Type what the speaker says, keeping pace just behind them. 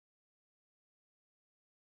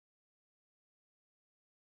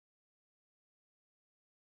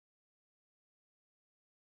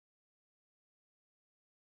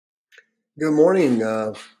Good morning,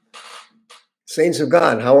 saints of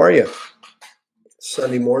God. How are you?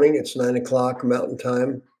 Sunday morning. It's 9 o'clock Mountain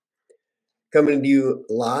Time. Coming to you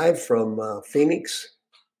live from Phoenix.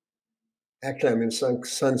 Actually, I'm in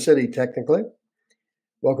Sun City, technically.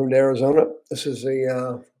 Welcome to Arizona. This is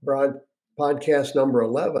a podcast number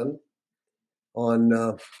 11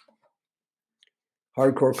 on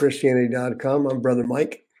hardcorechristianity.com. I'm Brother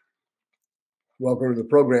Mike. Welcome to the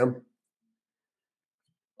program.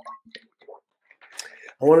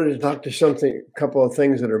 I wanted to talk to a couple of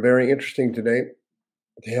things that are very interesting today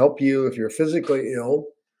to help you if you're physically ill.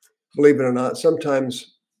 Believe it or not,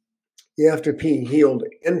 sometimes you have to be healed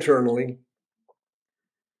internally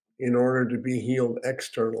in order to be healed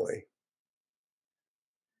externally.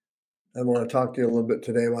 I want to talk to you a little bit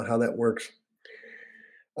today about how that works.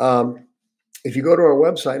 If you go to our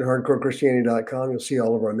website, hardcorechristianity.com, you'll see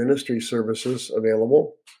all of our ministry services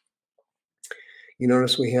available. You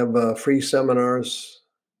notice we have free seminars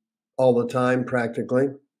all the time, practically.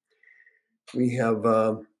 We have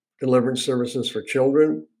deliverance services for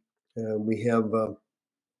children. We have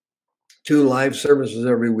 2 live services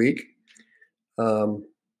every week. 2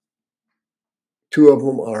 of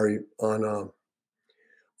them are on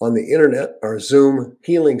the internet, our Zoom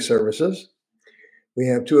healing services. We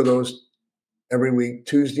have 2 of those every week,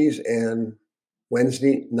 Tuesdays and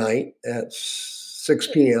Wednesday night at 6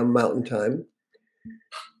 p.m. Mountain Time.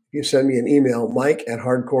 You send me an email,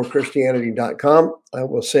 mike@hardcorechristianity.com. I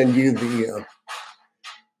will send you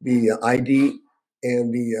the ID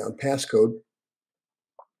and the passcode.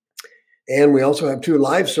 And we also have 2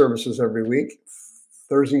 live services every week,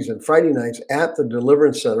 Thursdays and Friday nights at the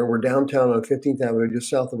Deliverance Center. We're downtown on 15th Avenue, just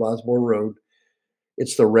south of Osborn Road.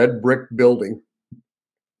 It's the red brick building.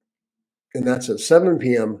 And that's at 7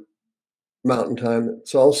 p.m. Mountain Time.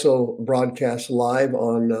 It's also broadcast live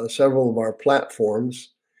on several of our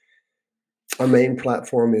platforms. Our main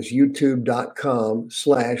platform is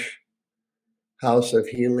youtube.com/House of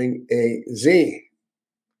Healing AZ. Good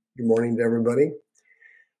morning to everybody.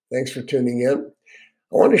 Thanks for tuning in.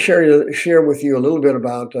 I want to share with you a little bit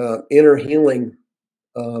about inner healing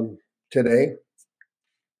today.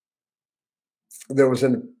 There was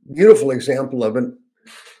a beautiful example of it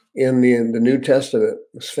in the New Testament.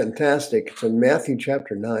 It was fantastic. It's in Matthew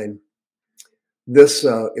chapter 9. This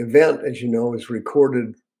event, as you know, is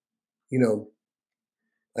recorded,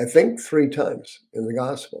 I think 3 times in the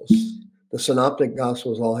Gospels. The Synoptic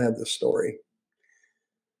Gospels all have this story.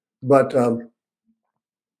 But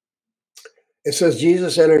it says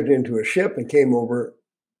Jesus entered into a ship and came over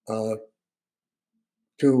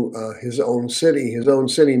to his own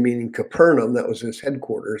city meaning Capernaum. That was his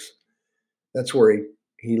headquarters. That's where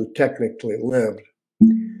he technically lived.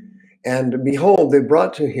 And behold, they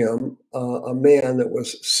brought to him a man that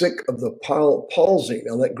was sick of the palsy.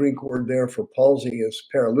 Now, that Greek word there for palsy is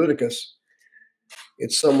paralyticus.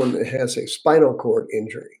 It's someone that has a spinal cord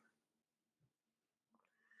injury.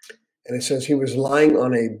 And it says he was lying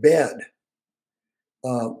on a bed.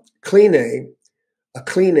 Klene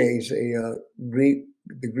is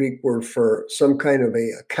the Greek word for some kind of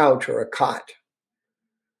a couch or a cot.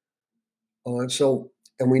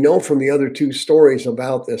 And we know from the other 2 stories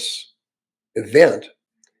about this event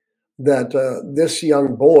that this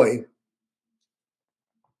young boy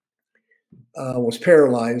was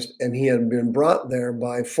paralyzed, and he had been brought there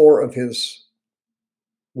by 4 of his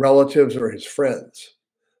relatives or his friends.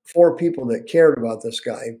 4 people that cared about this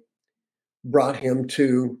guy brought him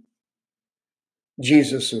to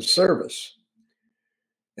Jesus' service.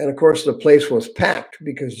 And of course, the place was packed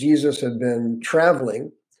because Jesus had been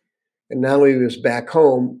traveling, and now he was back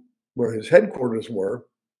home where his headquarters were.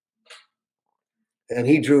 And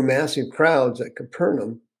he drew massive crowds at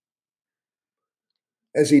Capernaum,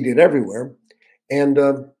 as he did everywhere. And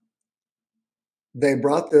they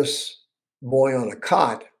brought this boy on a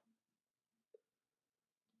cot,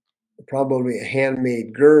 probably a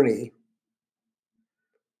handmade gurney,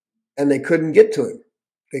 and they couldn't get to him.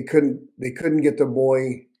 They couldn't get the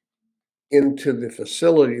boy into the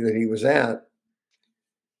facility that he was at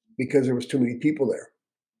because there was too many people there.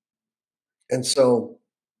 And so,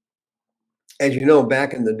 as you know,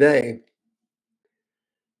 back in the day,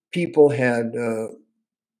 people had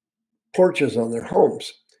porches on their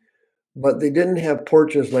homes, but they didn't have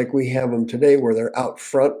porches like we have them today, where they're out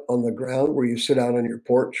front on the ground, where you sit out on your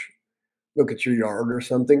porch, look at your yard or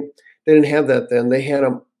something. They didn't have that then. They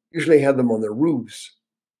usually had them on their roofs.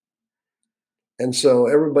 And so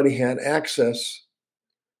everybody had access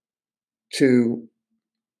to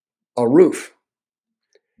a roof.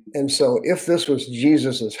 And so if this was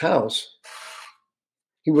Jesus's house,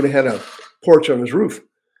 he would have had a porch on his roof.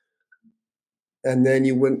 And then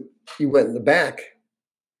you wouldn't you went in the back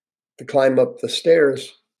to climb up the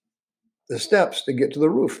steps to get to the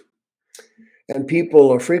roof. And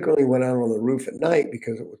people frequently went out on the roof at night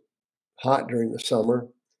because it was hot during the summer,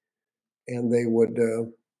 and they would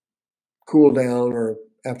cool down, or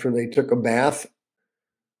after they took a bath,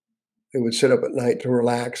 they would sit up at night to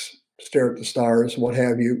relax, stare at the stars, what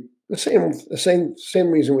have you. The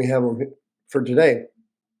same reason we have them for today.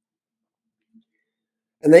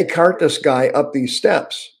 And they cart this guy up these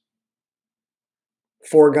steps,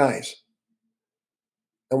 4 guys.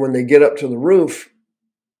 And when they get up to the roof,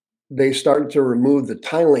 they started to remove the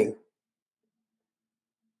tiling.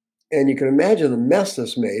 And you can imagine the mess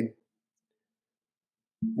this made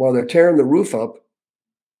while they're tearing the roof up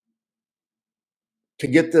to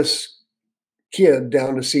get this kid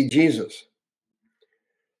down to see Jesus.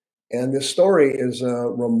 And this story is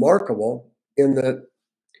remarkable in that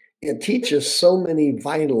it teaches so many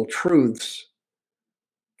vital truths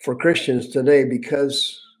for Christians today,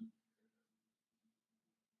 because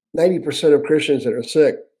 90% of Christians that are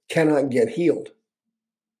sick cannot get healed.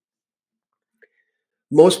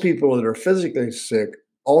 Most people that are physically sick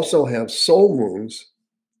also have soul wounds,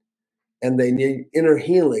 and they need inner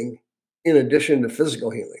healing in addition to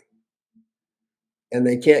physical healing. And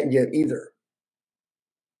they can't get either.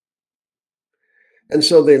 And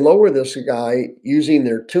so they lower this guy using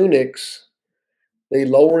their tunics. They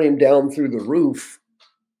lower him down through the roof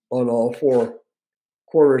on all 4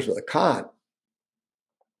 corners of the cot.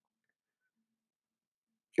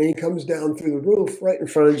 And he comes down through the roof right in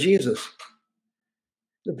front of Jesus.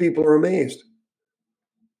 The people are amazed.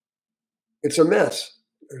 It's a mess.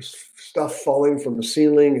 There's stuff falling from the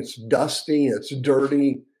ceiling. It's dusty. It's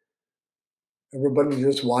dirty. Everybody's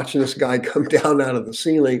just watching this guy come down out of the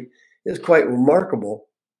ceiling. It's quite remarkable.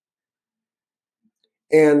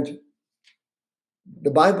 And the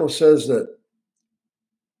Bible says that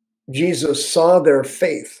Jesus saw their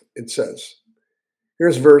faith, it says.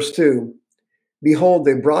 Here's verse 2. Behold,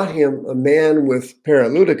 they brought him a man with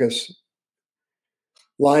paralyticus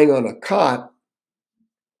lying on a cot,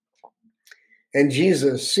 and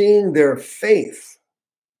Jesus, seeing their faith.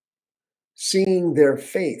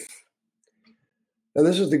 Now,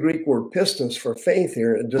 this is the Greek word pistis for faith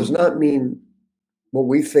here. It does not mean what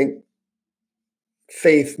we think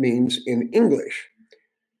faith means in English.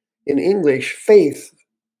 In English, faith,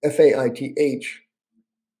 F-A-I-T-H,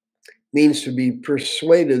 means to be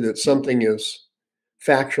persuaded that something is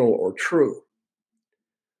factual or true.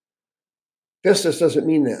 Pistis doesn't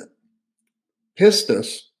mean that.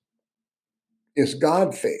 Pistis is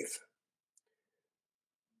God faith.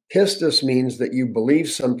 Pistis means that you believe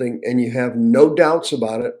something and you have no doubts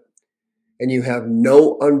about it and you have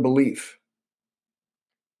no unbelief.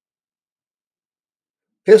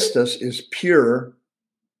 Pistis is pure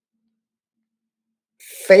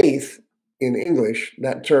faith in English.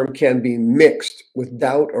 That term can be mixed with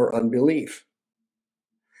doubt or unbelief.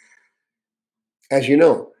 As you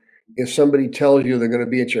know, if somebody tells you they're going to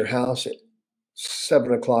be at your house at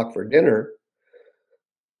 7 o'clock for dinner,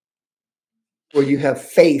 well, you have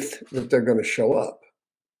faith that they're going to show up,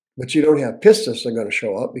 but you don't have pistis they're going to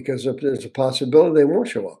show up, because there's a possibility they won't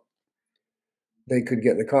show up. They could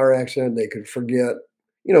get in a car accident. They could forget.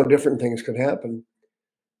 Different things could happen.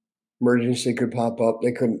 Emergency could pop up.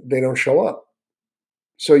 They don't show up.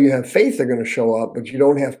 So you have faith they're going to show up, but you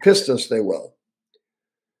don't have pistis they will.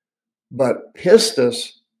 But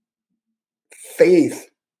pistis, faith,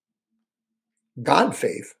 God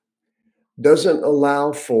faith, doesn't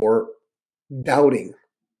allow for doubting.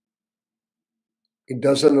 It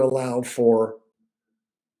doesn't allow for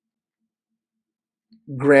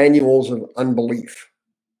granules of unbelief.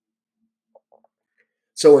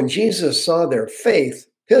 So when Jesus saw their faith,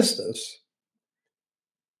 pistis,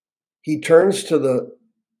 he turns to the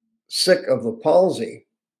sick of the palsy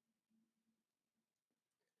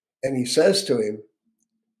and he says to him,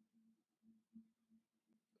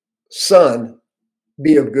 "Son,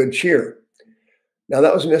 be of good cheer." Now,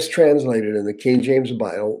 that was mistranslated in the King James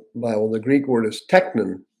Bible. The Greek word is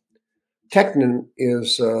teknon. Teknon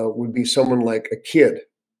would be someone like a kid,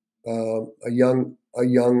 a young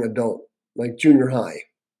adult, like junior high.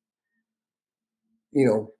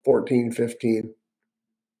 14, 15,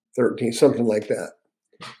 13, something like that.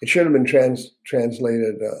 It should have been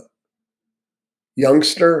translated,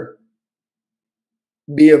 youngster,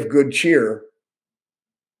 be of good cheer.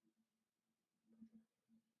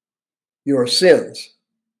 Your sins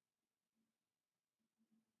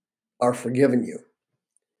are forgiven you.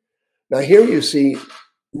 Now, here you see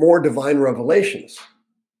more divine revelations.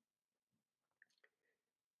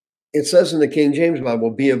 It says in the King James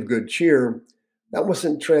Bible, be of good cheer. That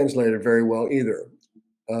wasn't translated very well either.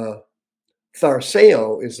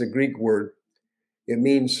 Tharseo is the Greek word. It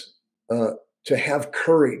means to have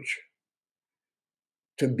courage,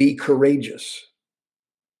 to be courageous.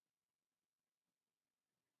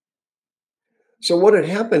 So what had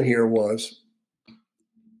happened here was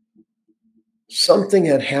something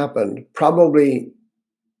had happened, probably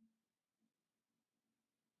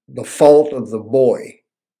the fault of the boy.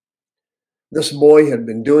 This boy had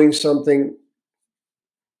been doing something,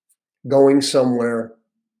 going somewhere,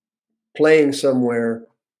 playing somewhere,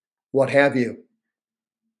 what have you.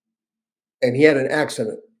 And he had an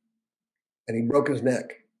accident and he broke his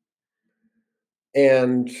neck.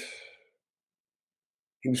 And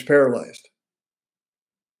he was paralyzed.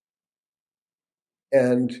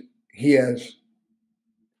 And he has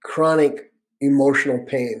chronic emotional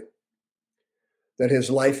pain that his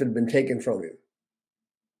life had been taken from him.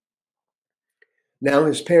 Now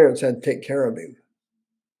his parents had to take care of him.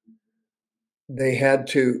 They had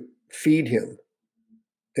to feed him.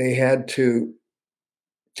 They had to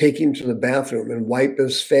take him to the bathroom and wipe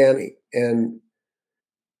his fanny and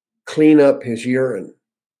clean up his urine.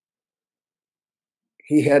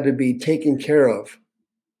 He had to be taken care of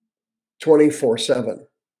 24/7.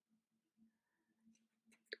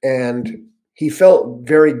 And he felt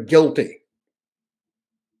very guilty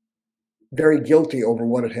over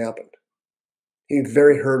what had happened. He was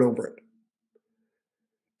very hurt over it.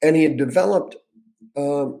 And he had developed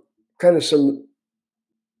kind of some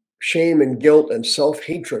shame and guilt and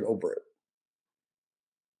self-hatred over it.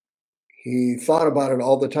 He thought about it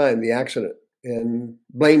all the time, the accident, and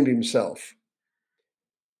blamed himself.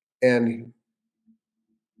 And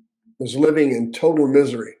was living in total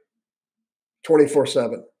misery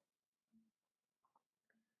 24/7.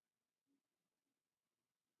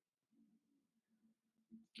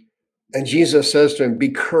 And Jesus says to him, be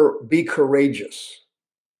courageous.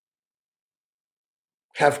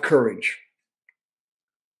 Have courage.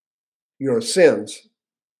 Your sins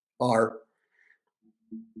are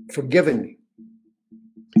forgiven.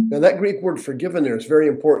 Now, that Greek word forgiven there is very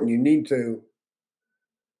important. You need to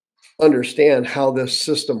understand how this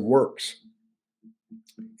system works.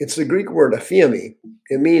 It's the Greek word aphiemi.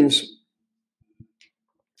 It means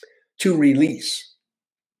to release.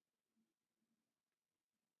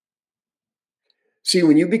 See,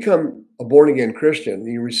 when you become a born-again Christian, and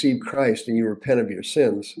you receive Christ and you repent of your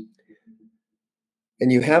sins,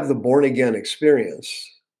 and you have the born-again experience,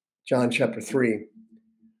 John chapter 3,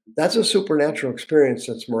 that's a supernatural experience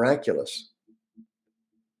that's miraculous.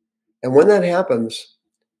 And when that happens,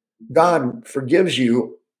 God forgives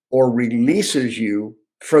you or releases you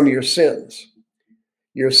from your sins.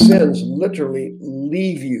 Your sins literally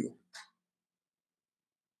leave you,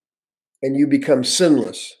 and you become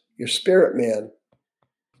sinless. Your spirit man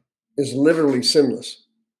is literally sinless.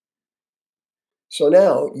 So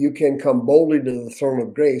now you can come boldly to the throne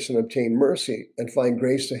of grace and obtain mercy and find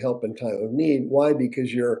grace to help in time of need. Why?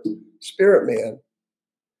 Because your spirit man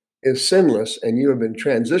is sinless and you have been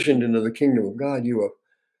transitioned into the kingdom of God. You have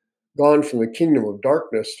gone from the kingdom of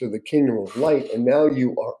darkness to the kingdom of light, and now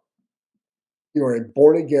you are a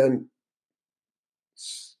born-again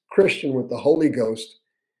Christian with the Holy Ghost,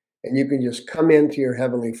 and you can just come into your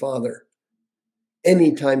Heavenly Father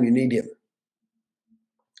anytime you need Him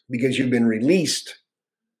because you've been released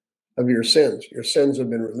of your sins. Your sins have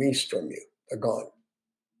been released from you. They're gone.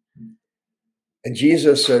 And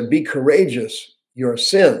Jesus said, be courageous. Your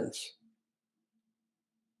sins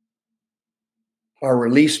are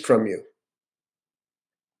released from you.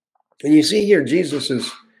 And you see here, Jesus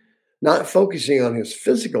is not focusing on his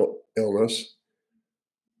physical illness.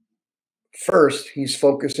 First, he's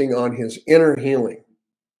focusing on his inner healing.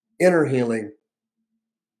 Inner healing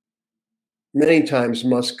many times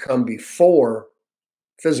must come before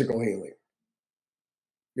physical healing.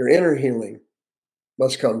 Your inner healing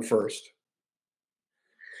must come first.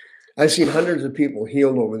 I've seen hundreds of people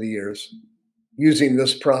healed over the years using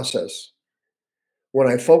this process. When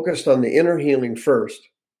I focused on the inner healing first,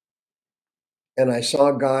 and I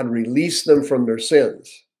saw God release them from their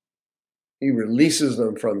sins, He releases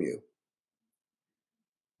them from you.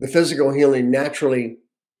 The physical healing naturally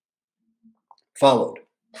followed.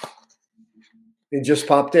 It just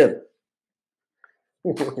popped in.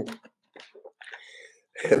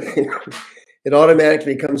 It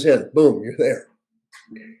automatically comes in. Boom, you're there.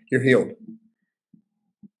 You're healed.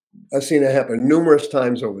 I've seen it happen numerous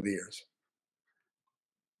times over the years.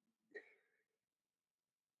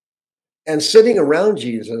 And sitting around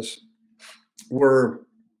Jesus were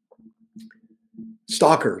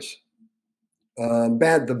stalkers,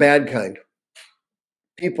 the bad kind,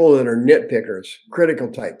 people that are nitpickers,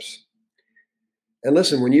 critical types. And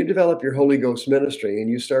listen, when you develop your Holy Ghost ministry and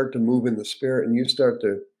you start to move in the Spirit and you start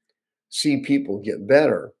to see people get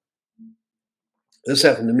better, this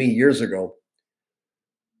happened to me years ago.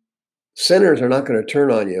 Sinners are not going to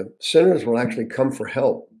turn on you. Sinners will actually come for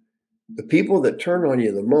help. The people that turn on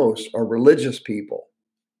you the most are religious people,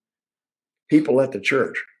 people at the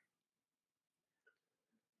church.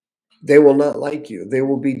 They will not like you. They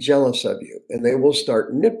will be jealous of you, and they will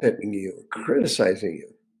start nitpicking you, criticizing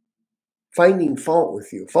you, finding fault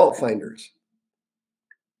with you, fault finders.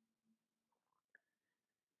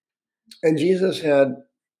 And Jesus had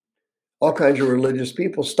all kinds of religious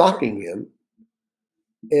people stalking him,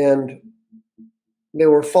 and they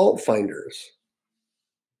were fault finders.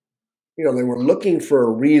 You know, they were looking for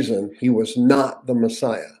a reason he was not the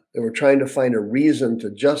Messiah. They were trying to find a reason to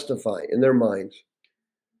justify in their minds.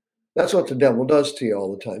 That's what the devil does to you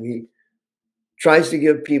all the time. He tries to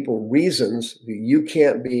give people reasons that you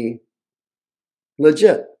can't be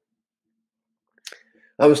legit.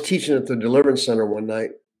 I was teaching at the Deliverance Center one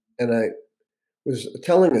night, and I was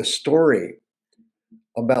telling a story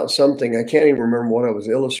about something. I can't even remember what I was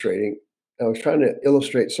illustrating. I was trying to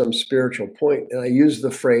illustrate some spiritual point, and I used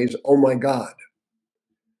the phrase, "Oh my God."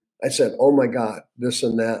 I said, "Oh my God," this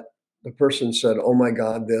and that. The person said, "Oh my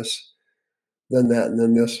God," this, then that, and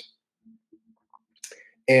then this.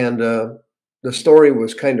 And the story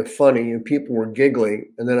was kind of funny, and people were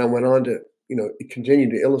giggling. And then I went on to, continue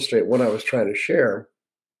to illustrate what I was trying to share.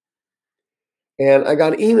 And I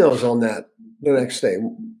got emails on that the next day.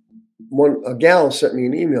 A gal sent me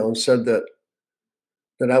an email and said that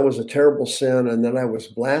I was a terrible sin and that I was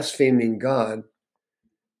blaspheming God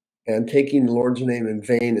and taking the Lord's name in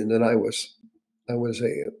vain, and that I was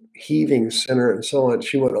a heaving sinner and so on.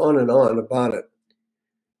 She went on and on about it.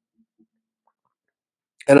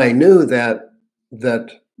 And I knew that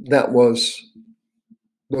those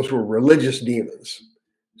were religious demons,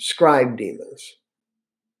 scribe demons.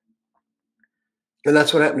 And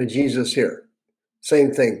that's what happened to Jesus here.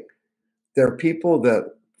 Same thing. There are people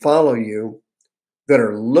that follow you that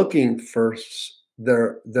are looking for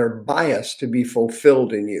their bias to be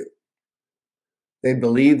fulfilled in you. They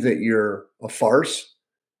believe that you're a farce,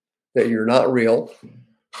 that you're not real.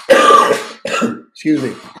 Excuse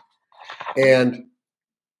me. And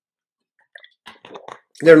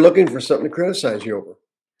they're looking for something to criticize you over.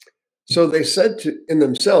 So they said in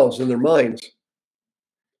themselves, in their minds,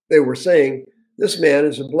 they were saying, this man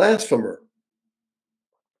is a blasphemer.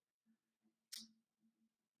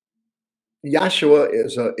 Yahshua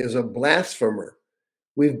is a blasphemer.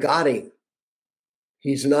 We've got him.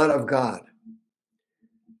 He's not of God.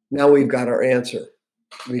 Now we've got our answer.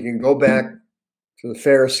 We can go back to the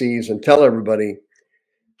Pharisees and tell everybody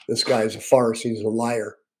this guy's a farce. He's a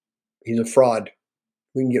liar. He's a fraud.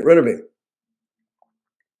 We can get rid of him.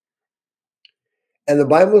 And the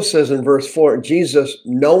Bible says in verse 4, Jesus,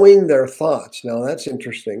 knowing their thoughts. Now that's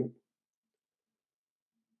interesting.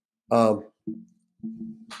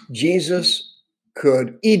 Jesus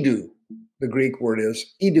could, idu, the Greek word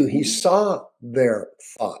is, idu. He saw their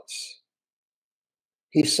thoughts.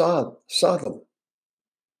 He saw them.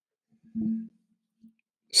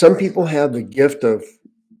 Some people have the gift of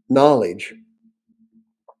knowledge,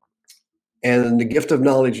 and the gift of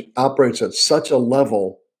knowledge operates at such a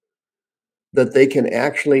level that they can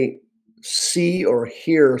actually see or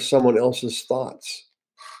hear someone else's thoughts.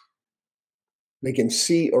 They can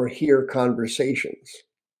see or hear conversations.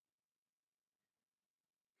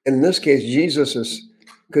 In this case, Jesus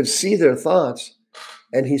could see their thoughts,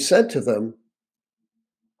 and he said to them,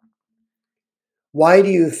 why do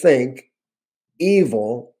you think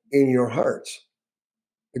evil in your hearts?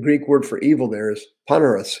 The Greek word for evil there is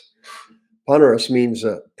poneros. Poneros means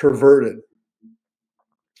perverted.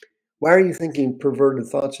 Why are you thinking perverted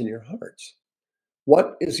thoughts in your hearts?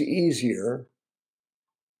 What is easier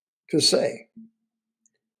to say?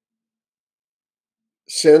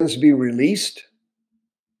 Sins be released?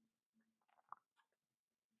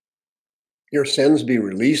 Your sins be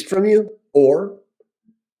released from you? Or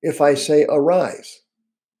if I say arise,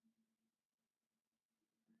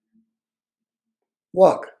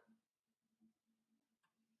 walk.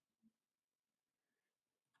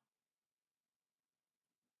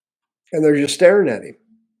 And they're just staring at him.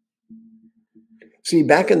 See,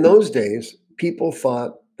 back in those days, people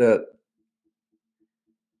thought that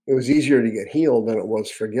it was easier to get healed than it was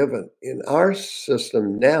forgiven. In our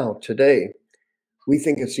system now, today, we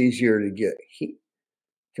think it's easier to get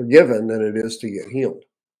forgiven than it is to get healed.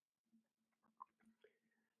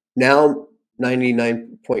 Now,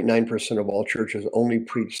 99.9% of all churches only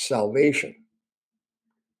preach salvation,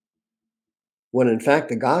 when in fact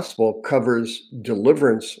the gospel covers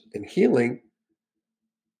deliverance and healing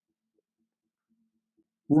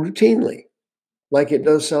routinely, like it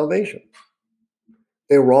does salvation.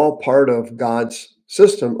 They were all part of God's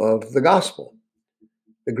system of the gospel.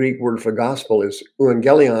 The Greek word for gospel is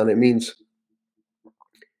euangelion. It means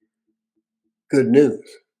good news.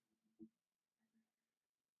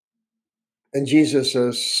 And Jesus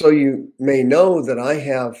says, so you may know that I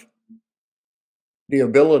have the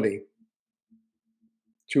ability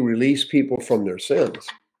to release people from their sins.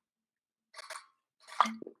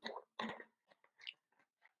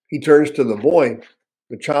 He turns to the boy,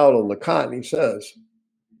 the child on the cot, and he says,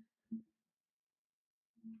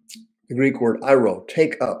 the Greek word iro,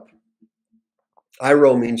 take up.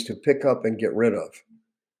 Iro means to pick up and get rid of.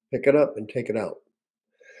 Pick it up and take it out.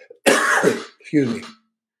 Excuse me.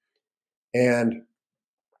 And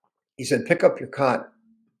he said, pick up your cot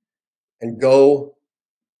and go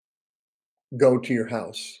to your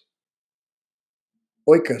house.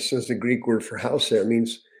 Oikos is the Greek word for house there. It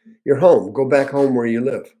means your home. Go back home where you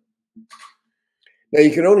live. Now,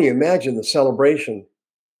 you can only imagine the celebration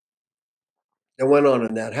that went on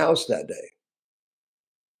in that house that day.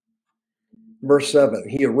 Verse 7,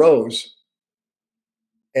 he arose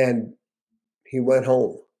and he went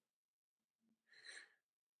home.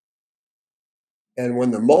 And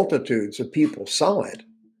when the multitudes of people saw it,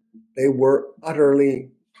 they were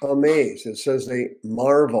utterly amazed. It says they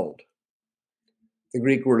marveled. The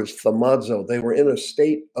Greek word is thaumazo. They were in a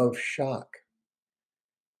state of shock.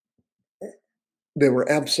 They were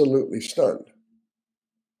absolutely stunned.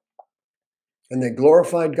 And they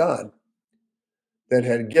glorified God that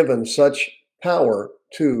had given such power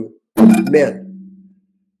to men.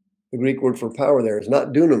 The Greek word for power there is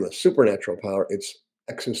not dunamis, supernatural power. It's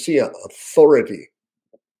exousia, authority.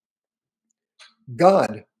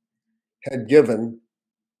 God had given,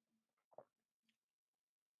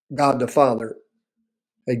 God the Father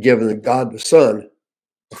had given God the Son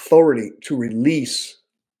authority to release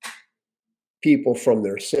people from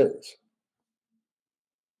their sins.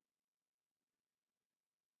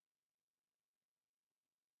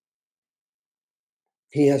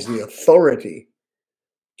 He has the authority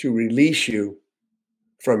to release you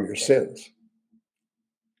from your sins.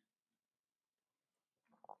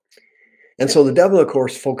 And so the devil, of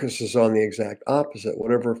course, focuses on the exact opposite.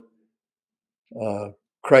 Whatever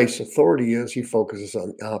Christ's authority is, he focuses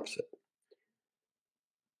on the opposite.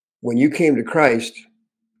 When you came to Christ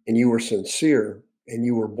and you were sincere and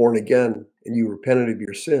you were born again and you repented of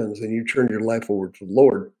your sins and you turned your life over to the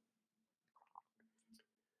Lord,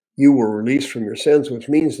 you were released from your sins, which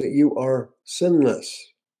means that you are sinless.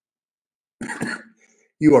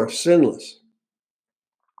 You are sinless.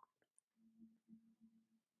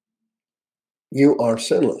 You are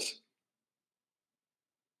sinless.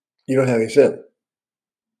 You don't have any sin.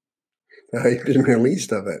 You've been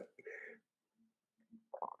released of it.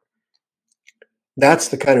 That's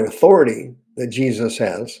the kind of authority that Jesus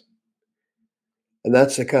has. And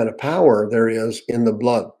that's the kind of power there is in the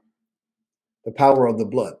blood. The power of the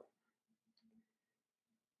blood.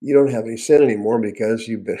 You don't have any sin anymore because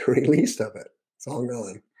you've been released of it. It's all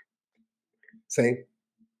gone. See?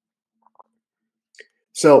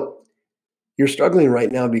 So you're struggling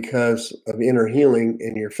right now because of inner healing,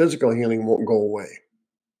 and your physical healing won't go away.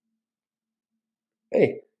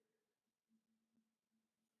 Hey,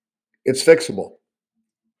 it's fixable.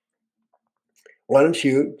 Why don't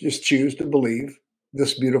you just choose to believe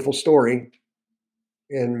this beautiful story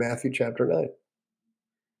in Matthew chapter 9?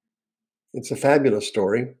 It's a fabulous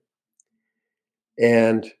story,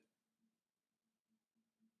 and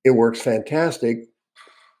it works fantastic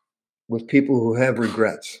with people who have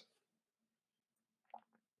regrets.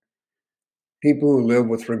 People who live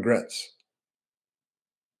with regrets.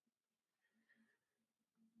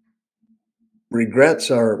 Regrets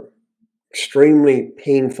are extremely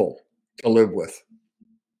painful to live with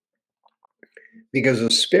because the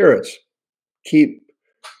spirits keep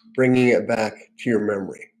bringing it back to your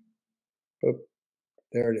memory. Oh,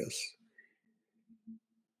 there it is.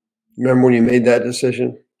 Remember when you made that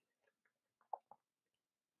decision?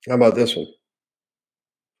 How about this one?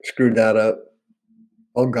 Screwed that up.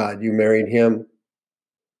 Oh God, you married him.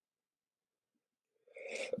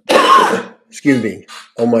 Excuse me.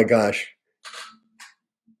 Oh my gosh.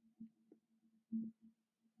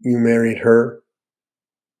 You married her.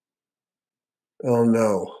 Oh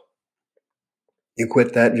no. You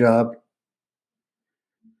quit that job.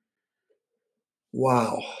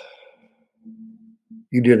 Wow.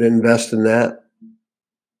 You didn't invest in that.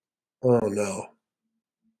 Oh no.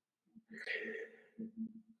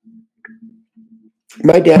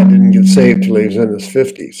 My dad didn't get saved till he was in his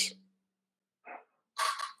 50s.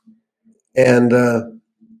 And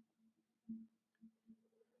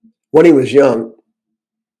when he was young,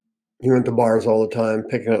 He went to bars all the time,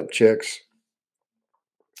 picking up chicks.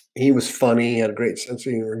 He was funny. He had a great sense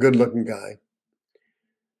of humor, good-looking guy.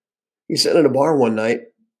 He's sitting at a bar one night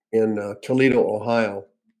in Toledo, Ohio,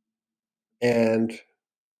 and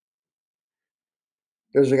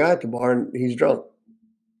there's a guy at the bar, and he's drunk.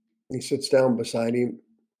 He sits down beside him,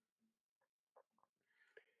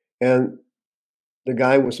 and the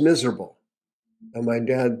guy was miserable. And my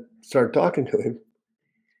dad started talking to him,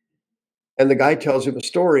 and the guy tells him a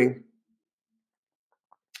story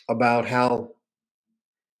about how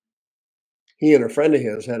he and a friend of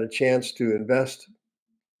his had a chance to invest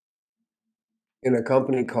in a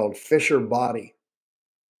company called Fisher Body,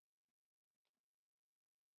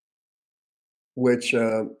 which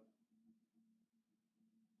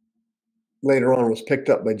later on was picked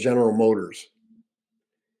up by General Motors.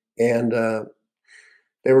 And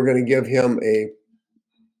they were going to give him a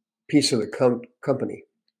piece of the company.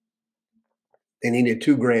 They needed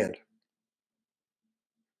 $2,000.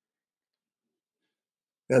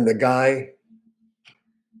 And the guy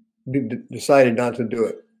decided not to do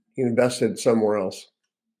it. He invested somewhere else.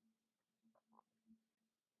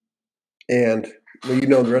 And well, you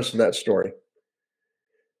know the rest of that story.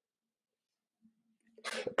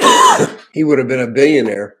 He would have been a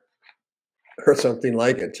billionaire or something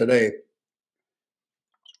like it today.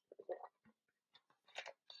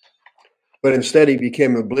 But instead, he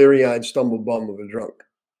became a bleary-eyed stumble-bum of a drunk.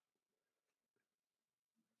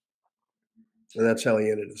 And that's how he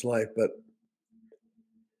ended his life. But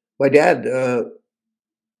my dad,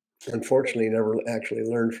 unfortunately, never actually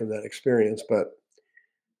learned from that experience. But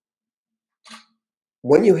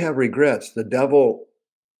when you have regrets, the devil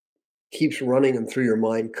keeps running them through your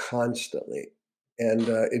mind constantly, and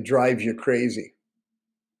it drives you crazy.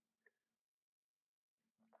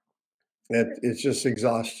 It just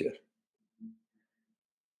exhausts you.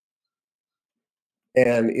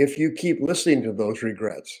 And if you keep listening to those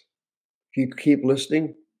regrets, if you keep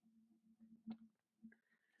listening,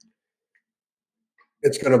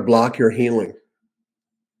 it's going to block your healing,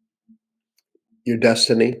 your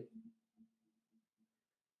destiny,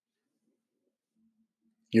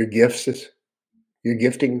 your gifts, your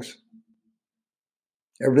giftings.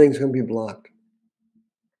 Everything's going to be blocked.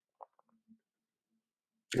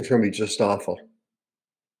 It's going to be just awful.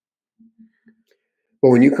 But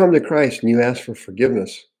when you come to Christ and you ask for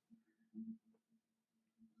forgiveness,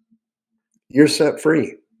 you're set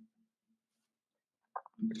free.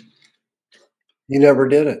 You never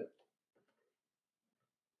did it.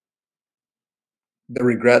 The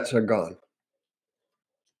regrets are gone.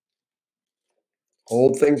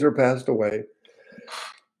 Old things are passed away,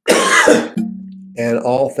 and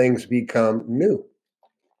all things become new.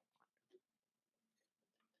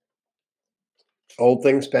 Old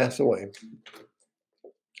things pass away.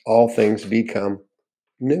 All things become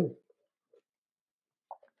new.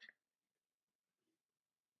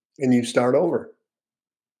 And you start over.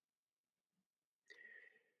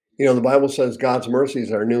 You know, the Bible says God's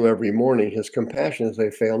mercies are new every morning. His compassions, they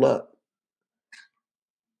fail not.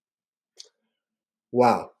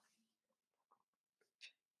 Wow.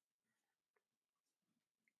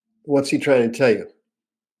 What's he trying to tell you?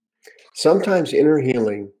 Sometimes inner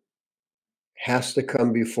healing has to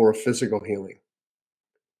come before physical healing,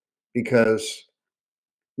 because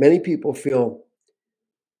many people feel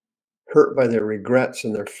hurt by their regrets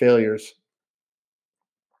and their failures,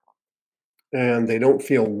 and they don't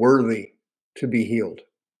feel worthy to be healed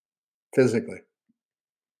physically.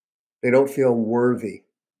 They don't feel worthy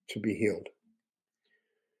to be healed.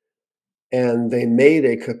 And they made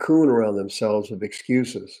a cocoon around themselves of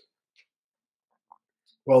excuses.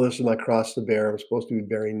 Well, this is my cross to bear. I'm supposed to be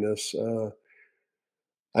bearing this.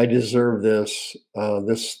 I deserve this.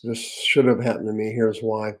 This should have happened to me. Here's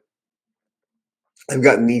why. I've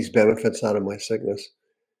gotten these benefits out of my sickness.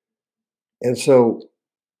 And so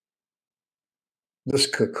this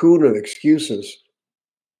cocoon of excuses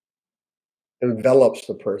envelops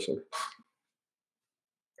the person.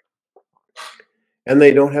 And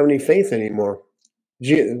they don't have any faith anymore.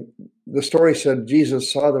 The story said Jesus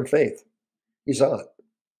saw their faith. He saw it.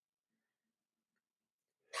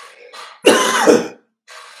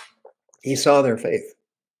 He saw their faith.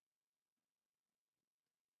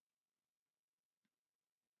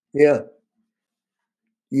 Yeah.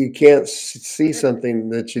 You can't see something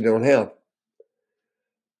that you don't have.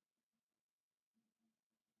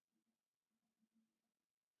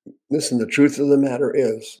 Listen, the truth of the matter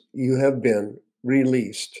is you have been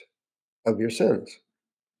released of your sins.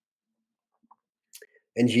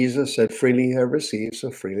 And Jesus said, freely you have received,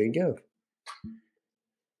 so freely give.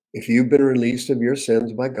 If you've been released of your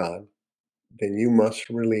sins by God, then you must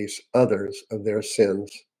release others of their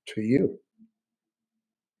sins to you.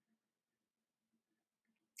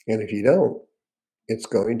 And if you don't, it's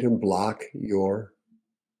going to block your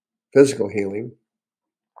physical healing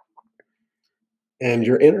and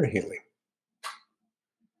your inner healing.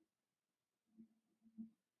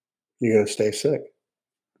 You're going to stay sick.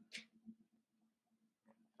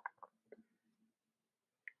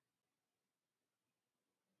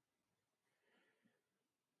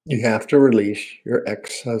 You have to release your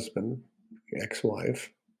ex-husband, your ex-wife.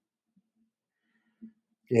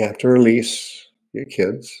 You have to release your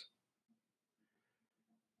kids.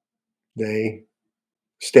 They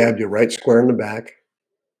stabbed you right square in the back.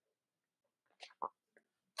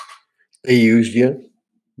 They used you.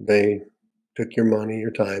 They took your money,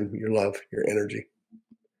 your time, your love, your energy.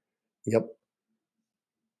 Yep.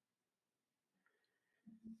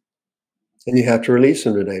 And you have to release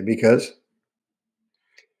them today because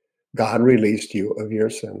God released you of your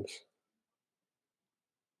sins.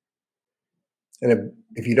 And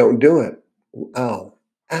if you don't do it, ow,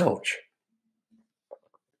 ouch,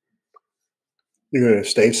 you're going to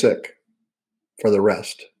stay sick for the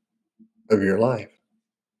rest of your life.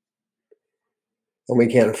 And we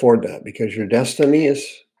can't afford that because your destiny is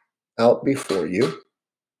out before you.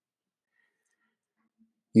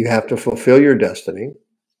 You have to fulfill your destiny.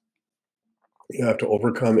 You have to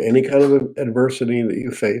overcome any kind of adversity that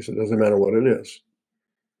you face. It doesn't matter what it is.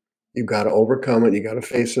 You've got to overcome it. You got to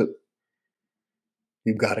face it.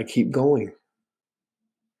 You've got to keep going.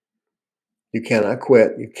 You cannot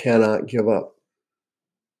quit. You cannot give up.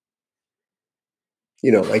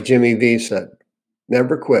 You know, like Jimmy V said,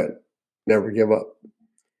 never quit, never give up.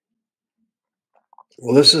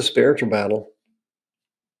 Well, this is a spiritual battle.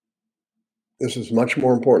 This is much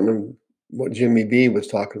more important than what Jimmy V was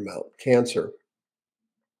talking about, cancer.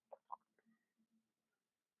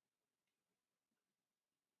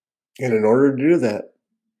 And in order to do that,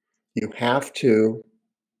 you have to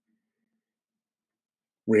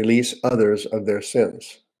release others of their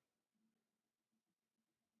sins.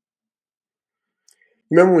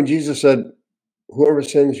 Remember when Jesus said, whoever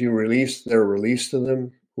sins you release, they're released to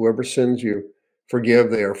them. Whoever sins you forgive,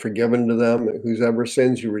 they are forgiven to them. Whoever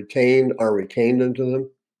sins you retain are retained unto them.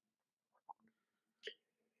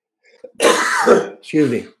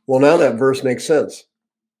 Excuse me. Well, now that verse makes sense.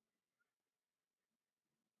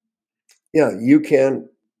 Yeah, you can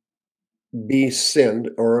be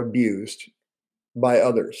sinned or abused by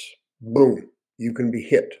others. Boom, you can be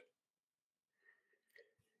hit.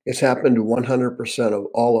 It's happened to 100% of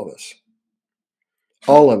all of us.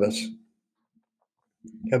 All of us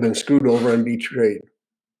have been screwed over and betrayed.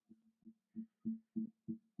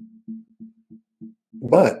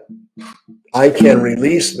 But I can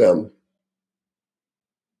release them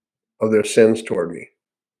of their sins toward me.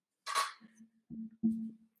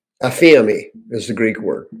 Aphiemi is the Greek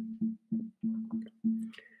word.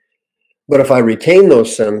 But if I retain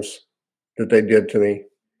those sins that they did to me,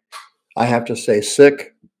 I have to stay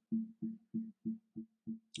sick.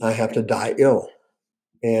 I have to die ill.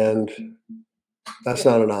 And that's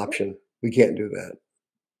not an option. We can't do that.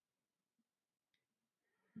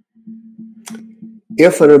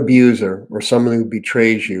 If an abuser or someone who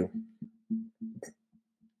betrays you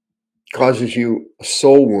causes you a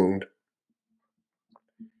soul wound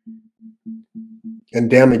and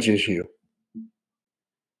damages you,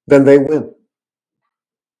 then they win.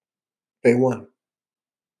 They won.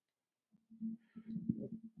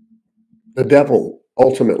 The devil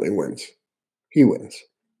ultimately wins. He wins.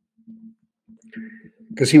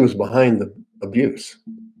 Because he was behind the abuse.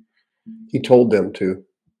 He told them to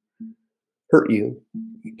hurt you.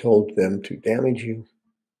 He told them to damage you.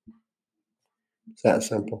 It's that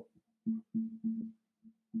simple.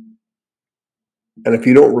 And if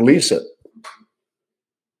you don't release it,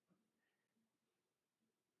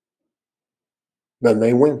 then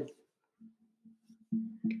they win.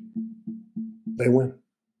 They win.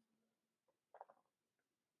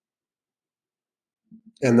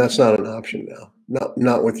 And that's not an option now.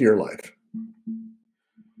 Not with your life.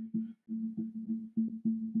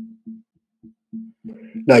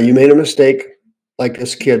 Now, you made a mistake like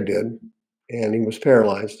this kid did, and he was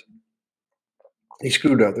paralyzed. He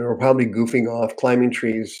screwed up. They were probably goofing off, climbing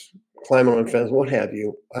trees, climbing on fences, what have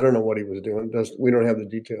you. I don't know what he was doing. We don't have the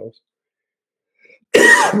details.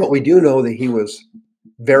 But we do know that he was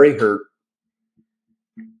very hurt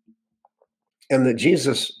and that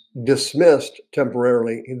Jesus dismissed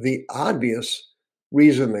temporarily the obvious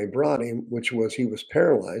reason they brought him, which was he was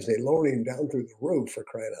paralyzed. They lowered him down through the roof, for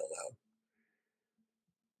crying out loud.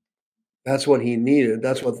 That's what he needed.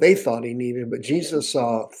 That's what they thought he needed. But Jesus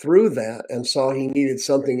saw through that and saw he needed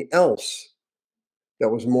something else that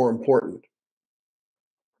was more important.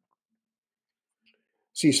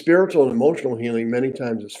 See, spiritual and emotional healing many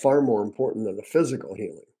times is far more important than the physical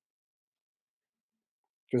healing.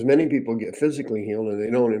 Because many people get physically healed and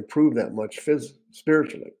they don't improve that much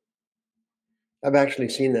spiritually. I've actually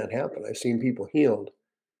seen that happen. I've seen people healed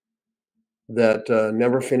that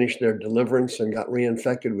never finished their deliverance and got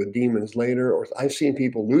reinfected with demons later. Or I've seen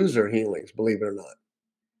people lose their healings, believe it or not.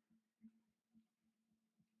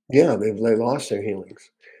 Yeah, they lost their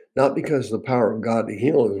healings. Not because the power of God to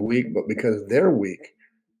heal is weak, but because they're weak.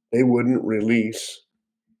 They wouldn't release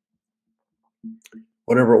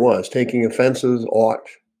whatever it was, taking offenses, ought,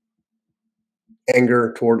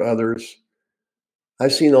 anger toward others.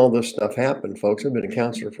 I've seen all this stuff happen, folks. I've been a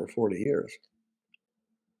counselor for 40 years.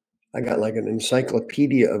 I got like an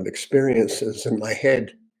encyclopedia of experiences in my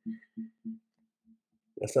head.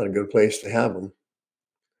 That's not a good place to have them.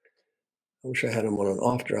 I wish I had them on an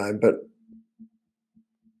off drive, but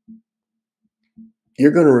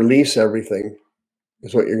you're going to release everything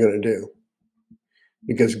is what you're going to do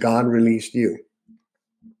because God released you.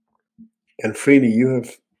 And freely you have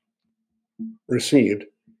received,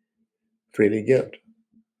 freely give.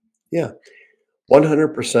 Yeah,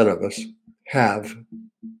 100% of us have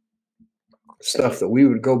stuff that we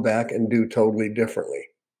would go back and do totally differently.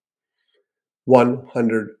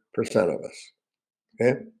 100% of us.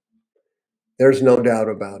 Okay? There's no doubt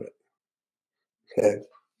about it. Okay?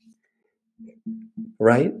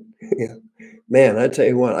 Right? Yeah. Man, I tell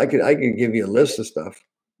you what, I could give you a list of stuff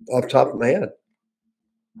off the top of my head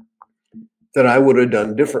that I would have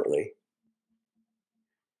done differently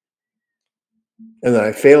and that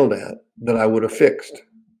I failed at that I would have fixed.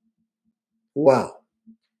 Wow.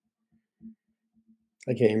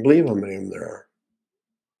 I can't even believe how many of them there are.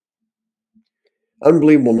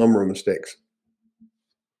 Unbelievable number of mistakes.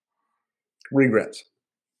 Regrets.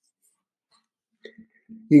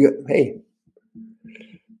 Hey,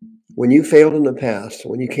 when you failed in the past,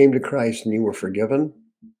 when you came to Christ and you were forgiven,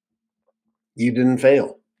 you didn't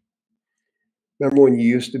fail. Remember when you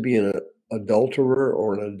used to be an adulterer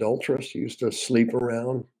or an adulteress? You used to sleep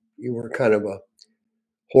around. You were kind of a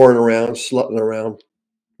whoring around, slutting around.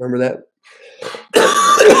 Remember that?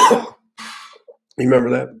 You remember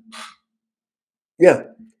that? Yeah.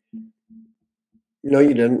 No,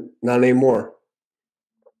 you didn't. Not anymore.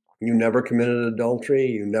 You never committed adultery.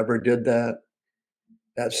 You never did that.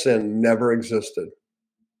 That sin never existed.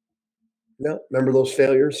 No, remember those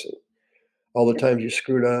failures? All the times you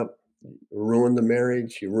screwed up, you ruined the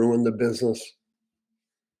marriage, you ruined the business.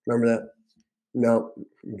 Remember that? No,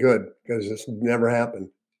 good, because this never happened.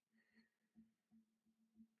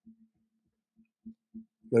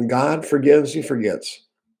 When God forgives, he forgets.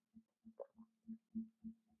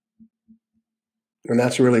 And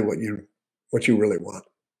that's really what you really want.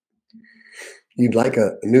 You'd like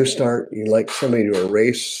a new start. You'd like somebody to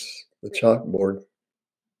erase the chalkboard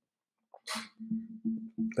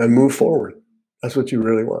and move forward. That's what you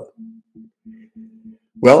really want.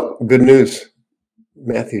 Well, good news.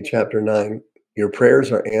 Matthew chapter 9. Your prayers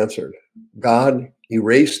are answered. God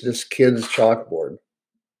erased this kid's chalkboard.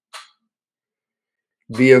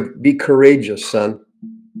 Be courageous, son.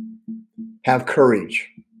 Have courage.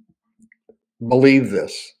 Believe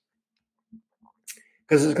this.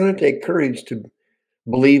 Because it's going to take courage to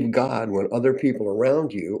believe God when other people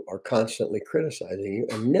around you are constantly criticizing you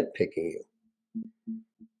and nitpicking you.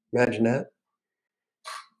 Imagine that.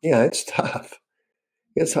 Yeah, it's tough.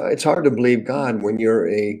 It's hard to believe God when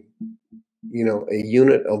you're a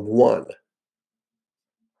unit of one.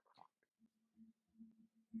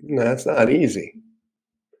 No, that's not easy.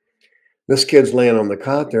 This kid's laying on the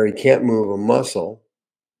cot there. He can't move a muscle.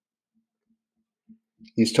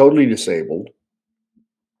 He's totally disabled.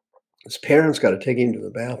 His parents got to take him to the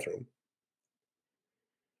bathroom.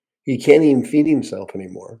 He can't even feed himself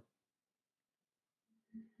anymore.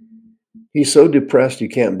 He's so depressed you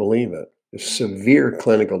can't believe it. It's severe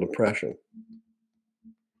clinical depression.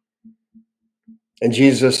 And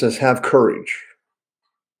Jesus says, have courage.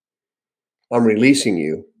 I'm releasing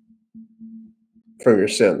you from your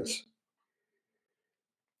sins.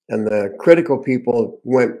 And the critical people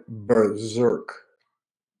went berserk.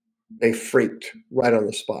 They freaked right on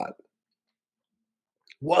the spot.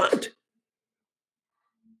 What?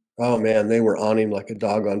 Oh man, they were on him like a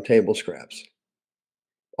dog on table scraps.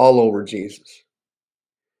 All over Jesus.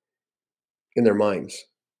 In their minds.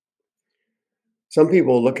 Some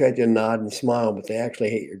people look at you, nod and smile, but they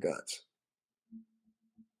actually hate your guts.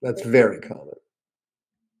 That's very common.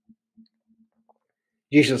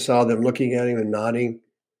 Jesus saw them looking at him and nodding,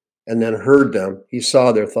 and then heard them. He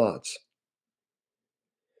saw their thoughts.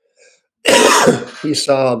 He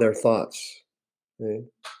saw their thoughts. Okay?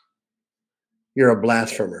 You're a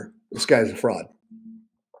blasphemer. This guy's a fraud.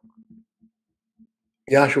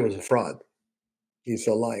 Joshua was a fraud. He's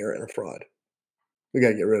a liar and a fraud. We got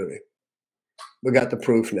to get rid of him. We got the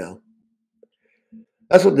proof now.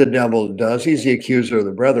 That's what the devil does. He's the accuser of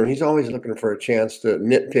the brethren. He's always looking for a chance to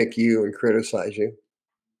nitpick you and criticize you.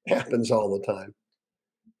 It happens all the time,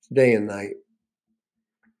 day and night.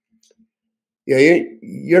 Yeah,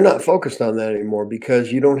 you're not focused on that anymore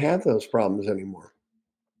because you don't have those problems anymore.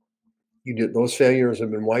 Those failures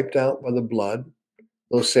have been wiped out by the blood.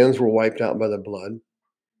 Those sins were wiped out by the blood.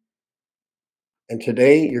 And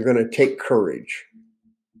today you're going to take courage.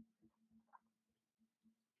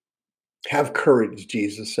 Have courage,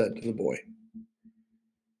 Jesus said to the boy.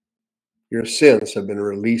 Your sins have been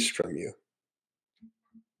released from you.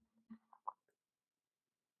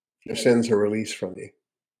 Your sins are released from you.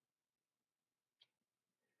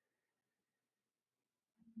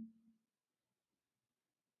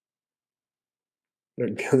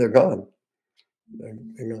 They're gone. They're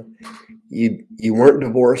gone. You weren't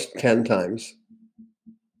divorced 10 times.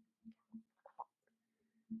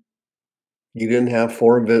 You didn't have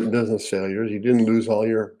 4 business failures. You didn't lose all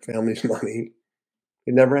your family's money.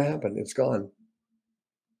 It never happened. It's gone.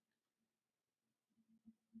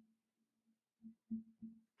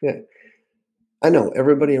 Yeah. I know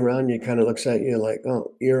everybody around you kind of looks at you like,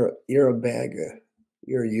 oh, you're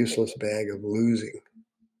a useless bag of losing.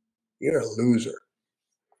 You're a loser.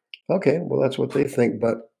 Okay, well, that's what they think,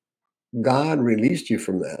 but God released you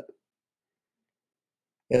from that.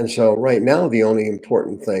 And so right now, the only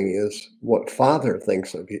important thing is what Father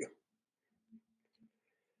thinks of you.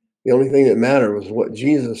 The only thing that mattered was what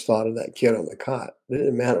Jesus thought of that kid on the cot. It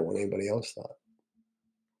didn't matter what anybody else thought.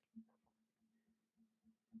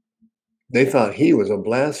 They thought he was a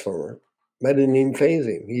blasphemer. That didn't even faze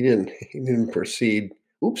him. He didn't proceed.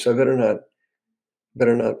 Oops, I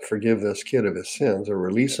better not forgive this kid of his sins or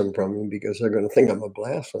release him from him because they're going to think I'm a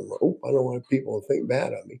blasphemer. Oh, I don't want people to think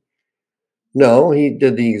bad of me. No, he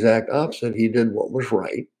did the exact opposite. He did what was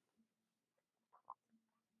right.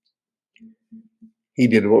 He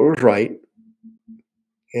did what was right.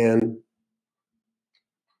 And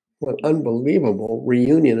what unbelievable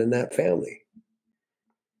reunion in that family.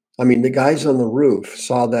 I mean, the guys on the roof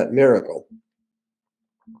saw that miracle.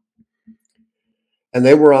 And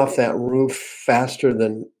they were off that roof faster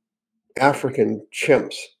than African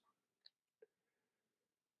chimps.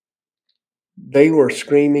 They were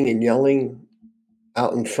screaming and yelling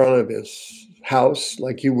out in front of his house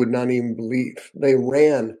like you would not even believe. They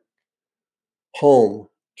ran home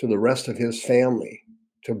to the rest of his family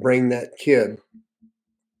to bring that kid.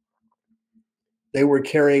 They were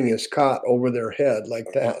carrying his cot over their head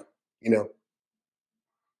like that, you know.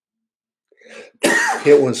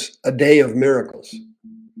 It was a day of miracles.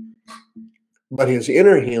 But his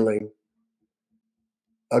inner healing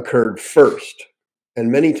occurred first. And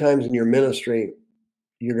many times in your ministry,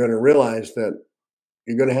 you're going to realize that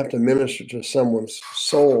you're going to have to minister to someone's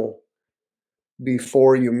soul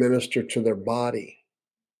before you minister to their body.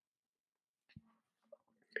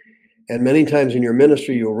 And many times in your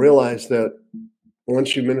ministry, you'll realize that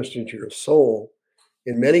once you minister to your soul,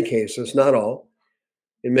 in many cases, not all,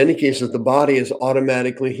 in many cases, the body is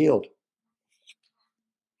automatically healed.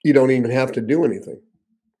 You don't even have to do anything.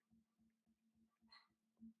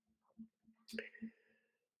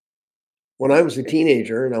 When I was a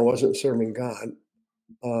teenager and I wasn't serving God,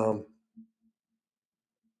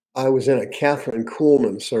 I was in a Catherine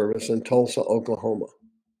Kuhlman service in Tulsa, Oklahoma.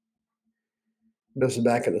 This is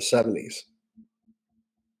back in the 70s.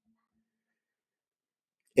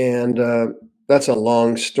 And that's a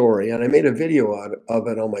long story. And I made a video of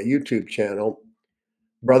it on my YouTube channel,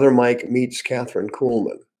 Brother Mike Meets Catherine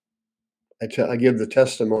Kuhlman. I give the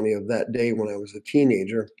testimony of that day when I was a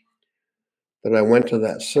teenager that I went to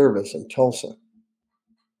that service in Tulsa.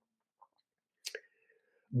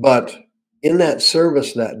 But in that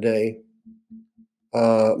service that day,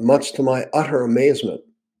 much to my utter amazement,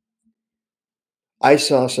 I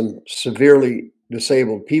saw some severely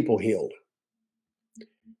disabled people healed.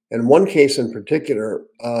 And one case in particular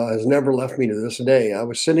has never left me to this day. I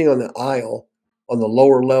was sitting on the aisle on the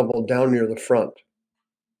lower level down near the front.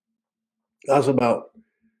 I was about,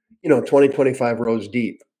 20, 25 rows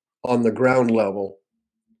deep on the ground level.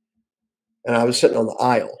 And I was sitting on the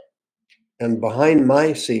aisle. And behind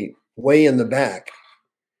my seat, way in the back,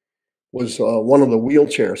 was one of the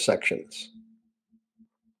wheelchair sections.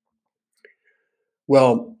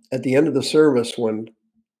 Well, at the end of the service, when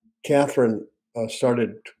Catherine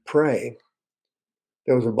started to pray,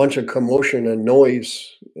 there was a bunch of commotion and noise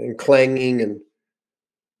and clanging and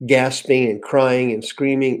gasping and crying and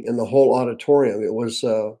screaming in the whole auditorium. It was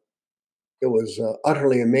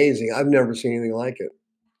utterly amazing. I've never seen anything like it.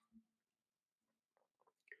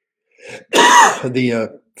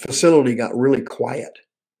 the facility got really quiet.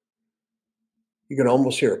 You could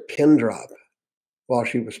almost hear a pin drop while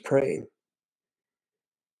she was praying.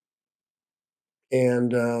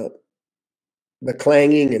 And the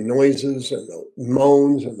clanging and noises and the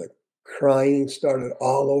moans and the crying started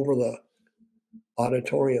all over the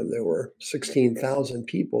auditorium. There were 16,000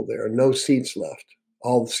 people there, no seats left.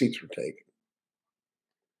 All the seats were taken.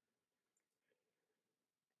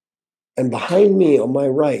 And behind me on my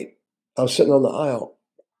right, I was sitting on the aisle.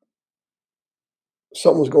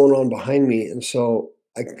 Something was going on behind me. And so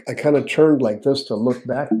I kind of turned like this to look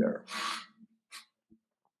back there.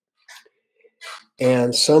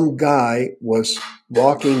 And some guy was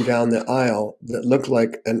walking down the aisle that looked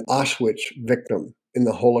like an Auschwitz victim in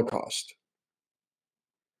the Holocaust.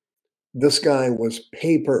 This guy was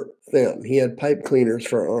paper thin. He had pipe cleaners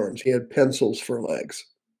for arms. He had pencils for legs.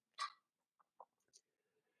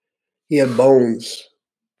 He had bones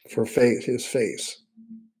for his face.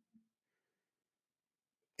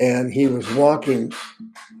 And he was walking,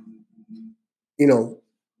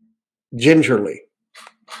 gingerly,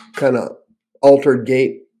 kind of altered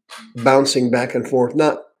gait, bouncing back and forth,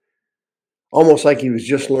 not almost like he was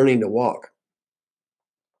just learning to walk.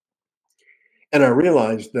 And I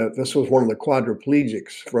realized that this was one of the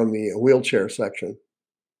quadriplegics from the wheelchair section.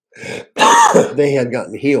 They had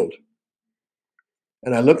gotten healed.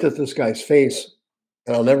 And I looked at this guy's face,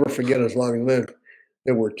 and I'll never forget as long as I live,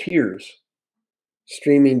 there were tears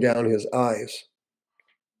streaming down his eyes.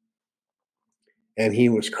 And he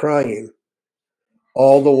was crying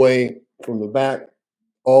all the way from the back,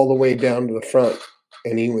 all the way down to the front.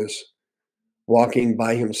 And he was walking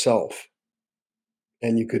by himself.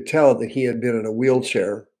 And you could tell that he had been in a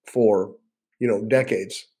wheelchair for,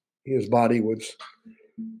 decades. His body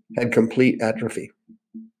had complete atrophy.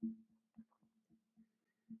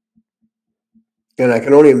 And I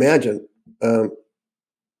can only imagine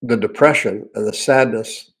the depression and the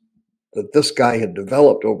sadness that this guy had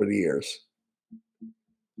developed over the years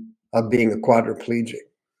of being a quadriplegic.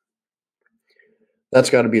 That's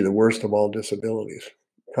got to be the worst of all disabilities,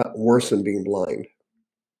 worse than being blind.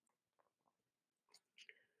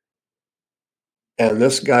 And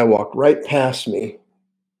this guy walked right past me,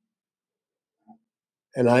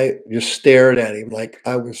 and I just stared at him like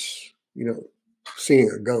I was,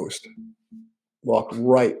 seeing a ghost. Walked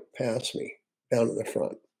right past me down to the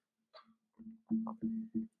front.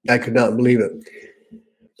 I could not believe it.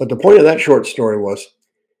 But the point of that short story was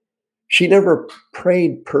she never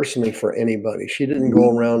prayed personally for anybody. She didn't go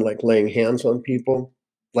around like laying hands on people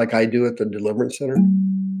like I do at the Deliverance Center.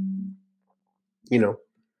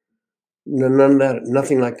 None of that,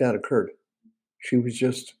 nothing like that occurred. She was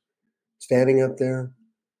just standing up there,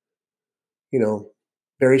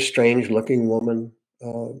 very strange looking woman,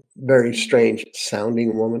 very strange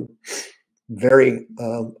sounding woman, very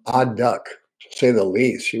odd duck, to say the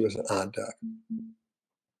least. She was an odd duck.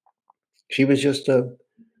 She was just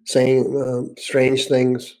saying strange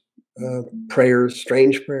things, prayers,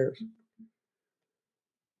 strange prayers,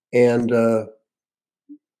 and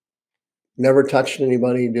never touched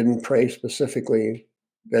anybody, didn't pray specifically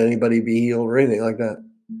that anybody be healed or anything like that.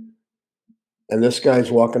 And this guy's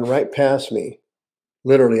walking right past me.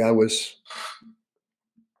 Literally, I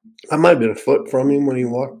might have been a foot from him when he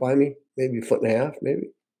walked by me, maybe a foot and a half, maybe.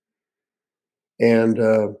 And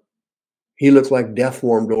he looked like death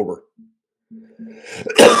warmed over.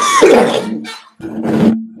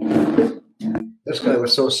 This guy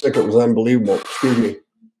was so sick, it was unbelievable. Excuse me.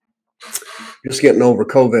 Just getting over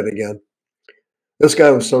COVID again. This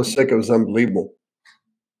guy was so sick, it was unbelievable.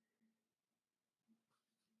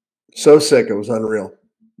 So sick, it was unreal.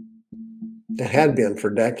 It had been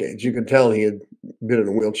for decades. You could tell he had been in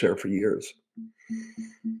a wheelchair for years.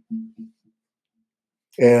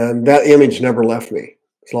 And that image never left me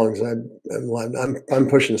as long as I'm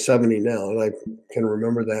pushing 70 now, and I can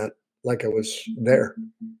remember that like I was there.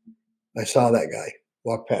 I saw that guy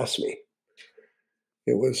walk past me.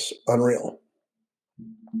 It was unreal.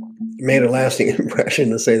 It made a lasting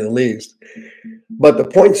impression, to say the least. But the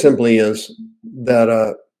point simply is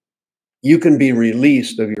that you can be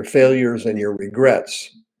released of your failures and your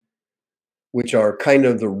regrets, which are kind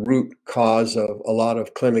of the root cause of a lot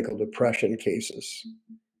of clinical depression cases.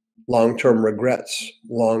 Long-term regrets,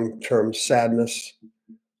 long-term sadness,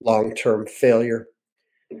 long-term failure.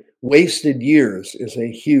 Wasted years is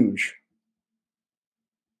a huge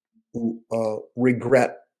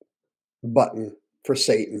regret button for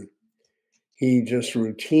Satan. He just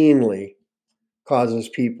routinely causes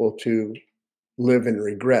people to live in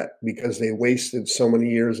regret because they wasted so many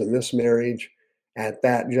years in this marriage, at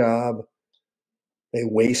that job. They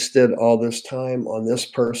wasted all this time on this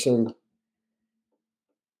person.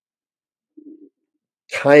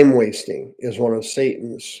 Time wasting is one of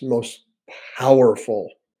Satan's most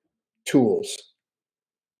powerful tools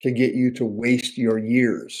to get you to waste your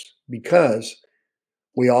years, because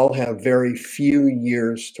we all have very few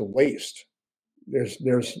years to waste. There's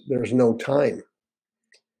no time.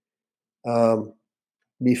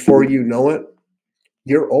 Before you know it,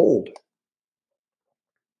 you're old.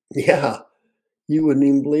 Yeah, you wouldn't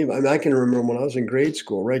even believe it. I mean, I can remember when I was in grade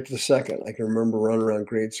school, right to the second, I can remember running around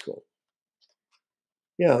grade school.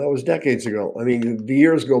 Yeah, that was decades ago. I mean, the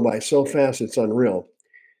years go by so fast, it's unreal.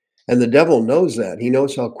 And the devil knows that. He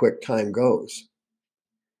knows how quick time goes,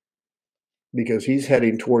 because he's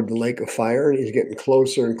heading toward the lake of fire, and he's getting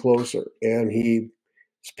closer and closer. And he's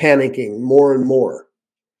panicking more and more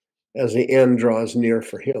as the end draws near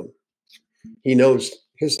for him. He knows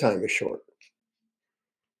his time is short,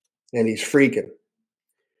 and he's freaking.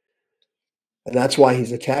 And that's why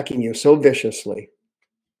he's attacking you so viciously,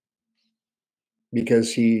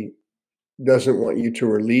 because he doesn't want you to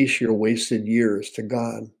release your wasted years to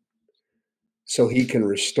God so he can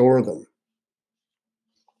restore them.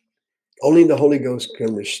 Only the Holy Ghost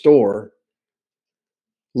can restore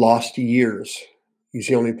lost years. He's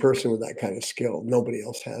the only person with that kind of skill. Nobody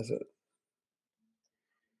else has it.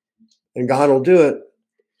 And God will do it,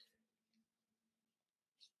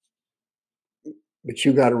 but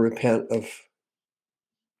you got to repent of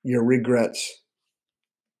your regrets.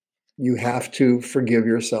 You have to forgive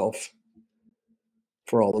yourself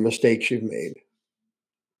for all the mistakes you've made.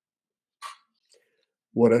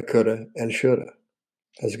 Woulda, coulda, and shoulda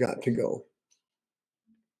has got to go.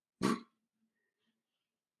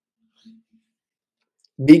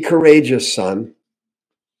 Be courageous, son.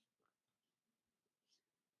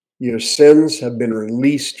 Your sins have been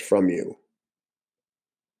released from you.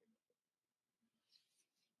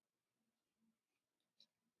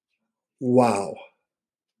 Wow.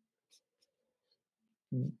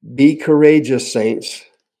 Be courageous, saints.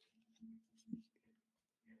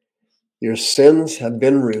 Your sins have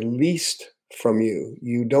been released from you.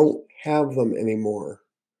 You don't have them anymore.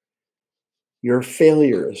 Your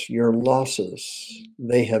failures, your losses,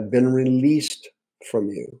 they have been released from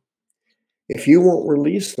you. If you won't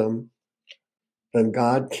release them, then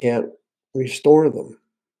God can't restore them.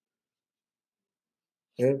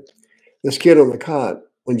 Okay? This kid on the cot,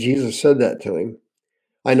 when Jesus said that to him,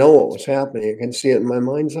 I know what was happening. I can see it in my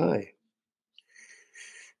mind's eye.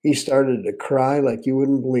 He started to cry like you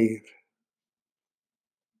wouldn't believe.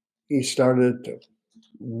 He started to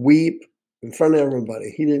weep in front of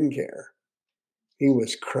everybody. He didn't care. He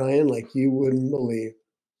was crying like you wouldn't believe,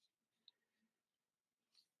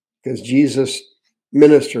 because Jesus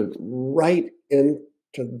ministered right into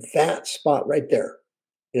that spot right there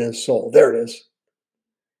in his soul. There it is.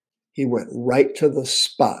 He went right to the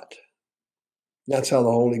spot. That's how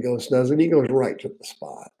the Holy Ghost does it. He goes right to the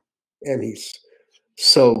spot. And he's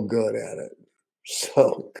so good at it.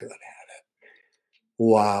 So good at it.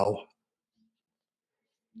 Wow.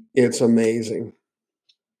 It's amazing.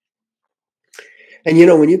 And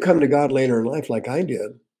when you come to God later in life, like I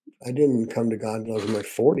did, I didn't come to God until I was in my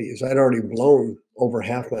 40s. I'd already blown over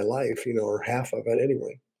half my life, or half of it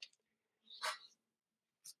anyway.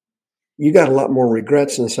 You got a lot more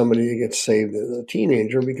regrets than somebody who gets saved as a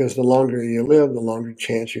teenager, because the longer you live, the longer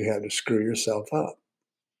chance you have to screw yourself up.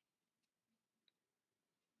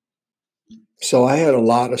 So I had a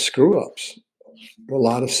lot of screw ups, a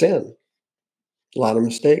lot of sin, a lot of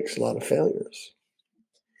mistakes, a lot of failures.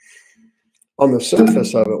 On the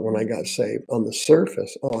surface of it, when I got saved, on the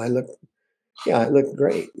surface, I looked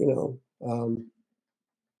great.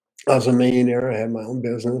 I was a millionaire. I had my own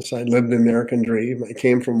business. I lived the American dream. I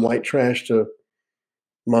came from white trash to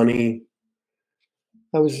money.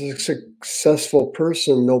 I was a successful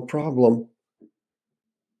person, no problem.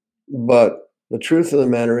 But the truth of the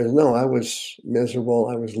matter is, no, I was miserable.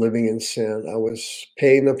 I was living in sin. I was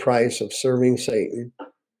paying the price of serving Satan.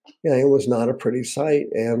 Yeah, it was not a pretty sight.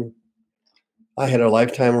 And I had a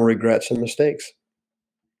lifetime of regrets and mistakes.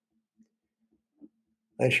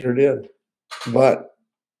 I sure did. But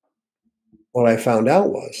what I found out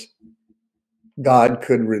was God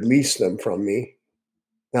could release them from me.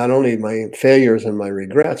 Not only my failures and my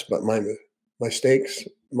regrets, but my mistakes,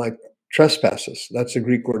 my trespasses. That's the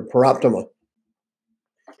Greek word paraptoma.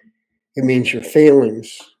 It means your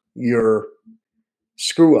failings, your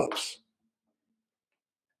screw-ups.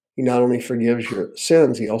 He not only forgives your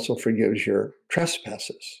sins, he also forgives your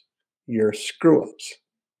trespasses, your screw-ups.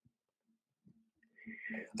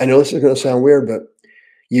 I know this is going to sound weird, but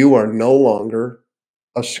you are no longer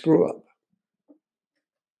a screw-up.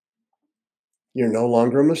 You're no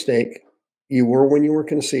longer a mistake. You were when you were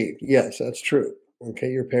conceived. Yes, that's true. Okay,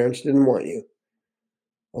 your parents didn't want you.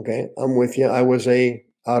 Okay, I'm with you. I was a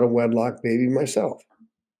out of wedlock baby myself.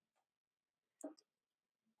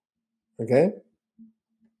 Okay,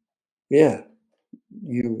 yeah,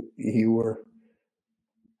 you were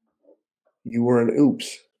an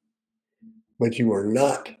oops, but you were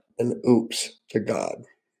not an oops to God.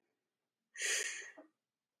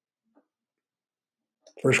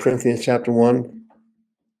 1 Corinthians chapter 1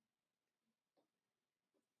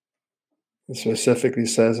 specifically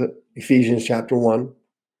says it. Ephesians chapter 1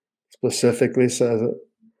 specifically says it.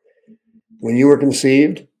 When you were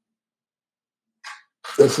conceived,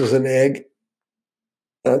 this is an egg,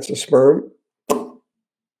 that's a sperm,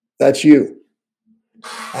 that's you.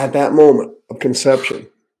 At that moment of conception,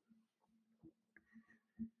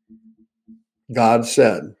 God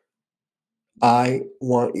said, I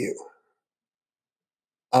want you.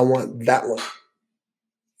 I want that one.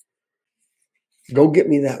 Go get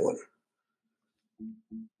me that one.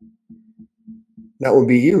 That would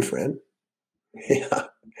be you, friend. Yeah.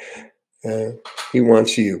 He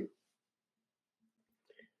wants you.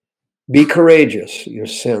 Be courageous. Your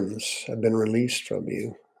sins have been released from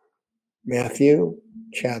you. Matthew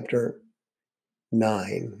chapter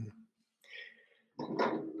 9.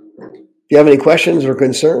 If you have any questions or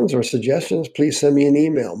concerns or suggestions, please send me an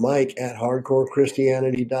email,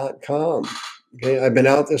 mike@hardcorechristianity.com. Okay, I've been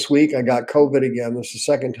out this week. I got COVID again. This is the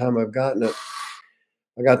second time I've gotten it.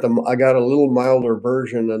 I got a little milder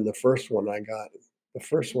version than the first one I got. The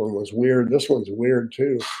first one was weird. This one's weird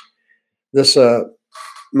too. This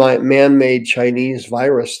my man-made Chinese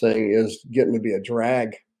virus thing is getting to be a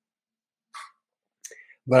drag.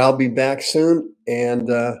 But I'll be back soon, and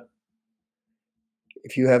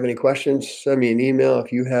if you have any questions, send me an email.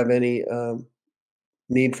 If you have any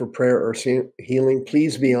need for prayer or healing,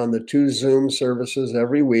 please be on the 2 Zoom services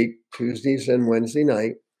every week, Tuesdays and Wednesday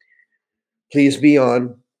night. Please be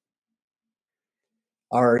on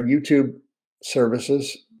our YouTube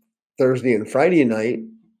services Thursday and Friday night,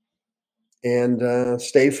 and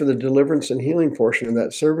stay for the deliverance and healing portion of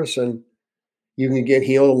that service, and you can get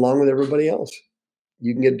healed along with everybody else.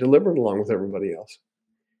 You can get delivered along with everybody else.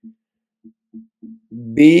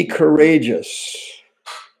 Be courageous.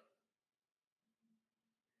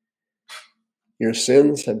 Your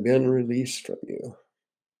sins have been released from you.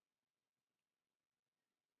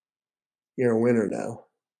 You're a winner now.